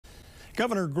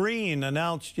Governor Green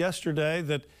announced yesterday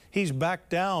that he's backed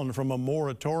down from a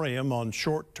moratorium on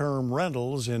short-term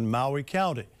rentals in Maui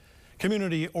County.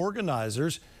 Community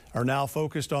organizers are now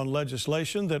focused on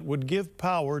legislation that would give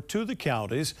power to the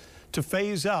counties to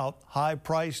phase out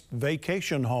high-priced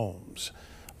vacation homes.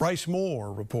 Bryce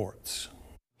Moore reports.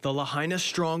 The Lahaina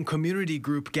Strong community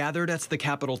group gathered at the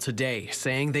Capitol today,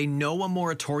 saying they know a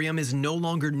moratorium is no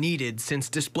longer needed since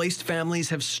displaced families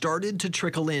have started to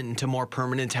trickle into more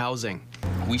permanent housing.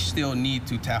 We still need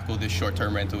to tackle this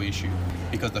short-term rental issue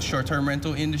because the short-term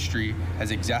rental industry has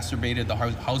exacerbated the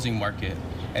housing market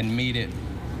and made it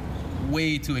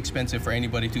way too expensive for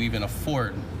anybody to even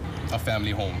afford a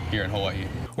family home here in Hawaii.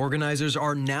 Organizers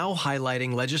are now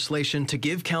highlighting legislation to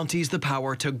give counties the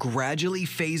power to gradually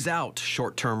phase out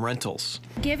short-term rentals.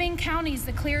 Giving counties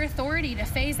the clear authority to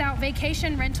phase out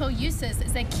vacation rental uses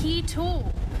is a key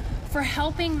tool for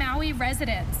helping Maui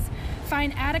residents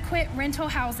find adequate rental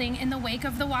housing in the wake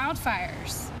of the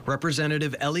wildfires.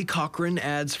 Representative Ellie Cochran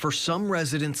adds for some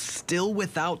residents still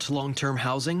without long-term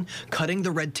housing, cutting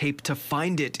the red tape to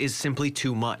find it is simply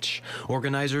too much.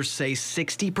 Organizers say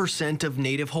 60% of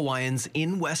Native Hawaiians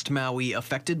in West Maui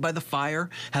affected by the fire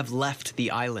have left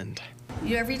the island.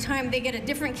 Every time they get a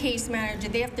different case manager,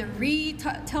 they have to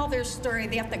retell their story.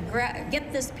 They have to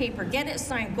get this paper, get it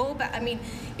signed, go back. I mean,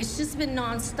 it's just been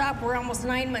nonstop. We're almost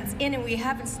 9 months in and we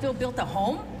haven't still built a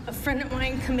home. A friend of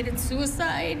mine committed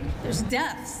suicide. There's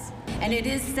deaths. And it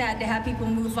is sad to have people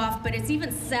move off, but it's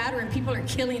even sadder when people are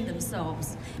killing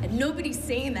themselves. And nobody's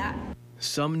saying that.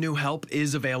 Some new help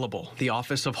is available. The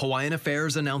Office of Hawaiian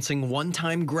Affairs announcing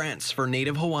one-time grants for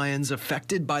Native Hawaiians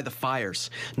affected by the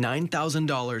fires,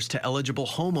 $9,000 to eligible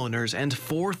homeowners and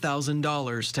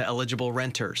 $4,000 to eligible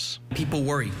renters. People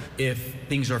worry if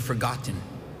things are forgotten,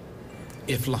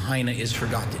 if Lahaina is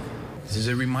forgotten. This is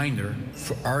a reminder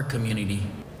for our community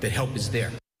that help is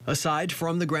there. Aside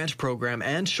from the grant program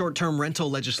and short-term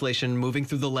rental legislation moving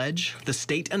through the ledge, the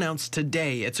state announced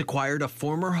today it's acquired a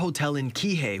former hotel in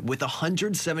Kihei with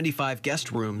 175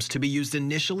 guest rooms to be used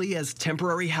initially as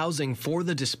temporary housing for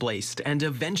the displaced and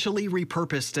eventually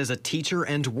repurposed as a teacher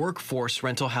and workforce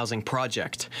rental housing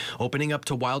project, opening up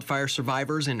to wildfire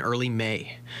survivors in early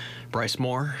May. Bryce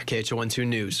Moore, KHON2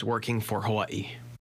 News, working for Hawaii.